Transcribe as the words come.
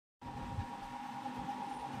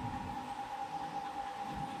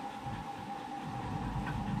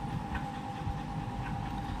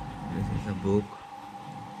book,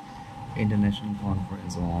 International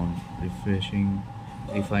Conference on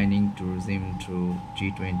Refining Tourism through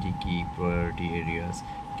G20 Key Priority Areas,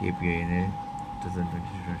 KPI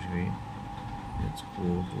 2023. Let's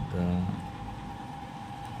go to the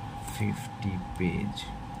 50 page.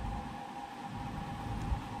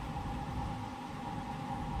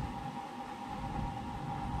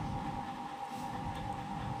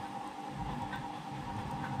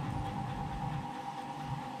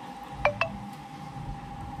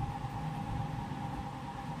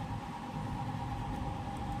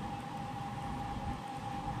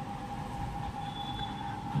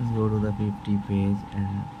 Let's go to the 50 page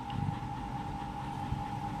and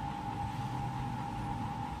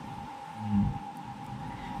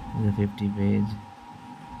the 50 page.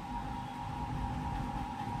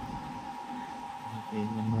 Page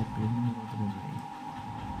number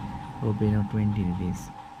oh, page of 20 it is.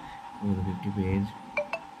 Go to the 50 page.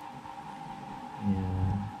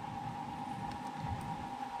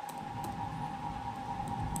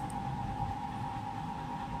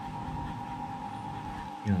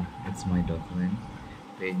 Yeah, it's my document,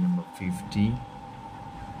 page number 50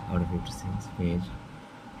 out of 56 page.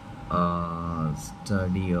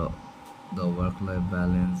 Study of the work-life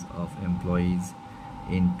balance of employees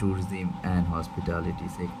in tourism and hospitality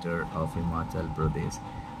sector of Himachal Pradesh.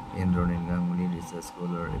 Indranil Ganguly, research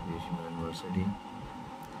scholar, Aviation University.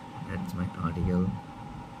 That's my article,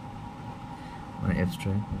 my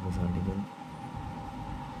abstract of this article.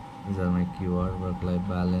 These are my keyword: work-life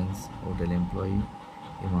balance, hotel employee,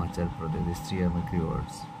 Himachal Pradesh. These three are my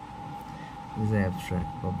keywords. This is an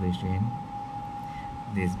abstract published in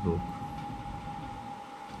this book,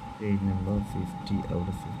 page number 50 out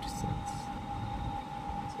of 56.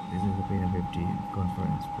 So this is the page number 50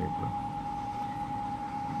 conference paper.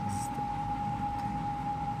 This is the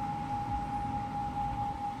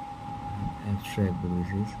abstract book.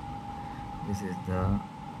 This is the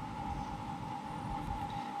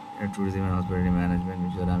Tourism and Hospitality Management,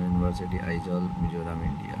 Mizoram University, Aizawl, Mizoram,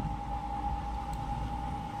 India.